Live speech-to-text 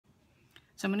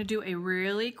So I'm going to do a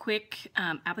really quick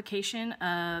application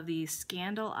of the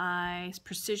ScandalEyes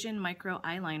Precision Micro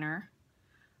Eyeliner.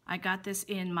 I got this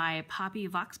in my Poppy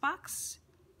Vox box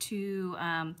to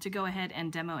go ahead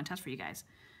and demo and test for you guys.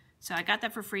 So I got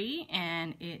that for free,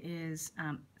 and it is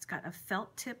it's got a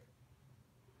felt tip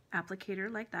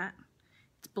applicator like that.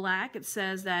 It's black. It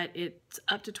says that it's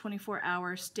up to 24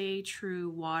 hours, stay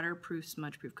true, waterproof,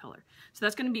 smudge-proof color. So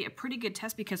that's going to be a pretty good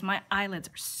test because my eyelids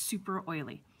are super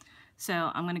oily.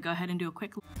 So I'm going to go ahead and do a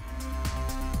quick.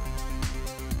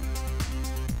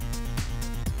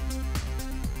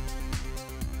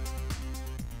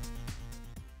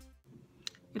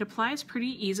 It applies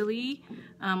pretty easily.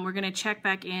 We're going to check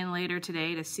back in later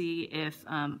today to see if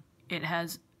it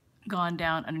has gone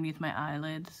down underneath my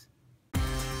eyelids.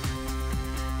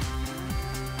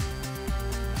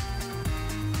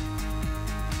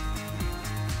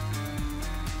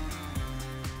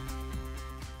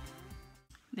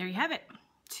 There you have it,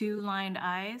 2 lined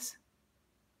eyes.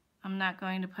 I'm not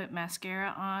going to put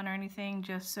mascara on or anything,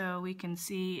 just so we can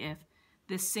see if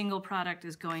this single product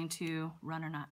is going to run or not.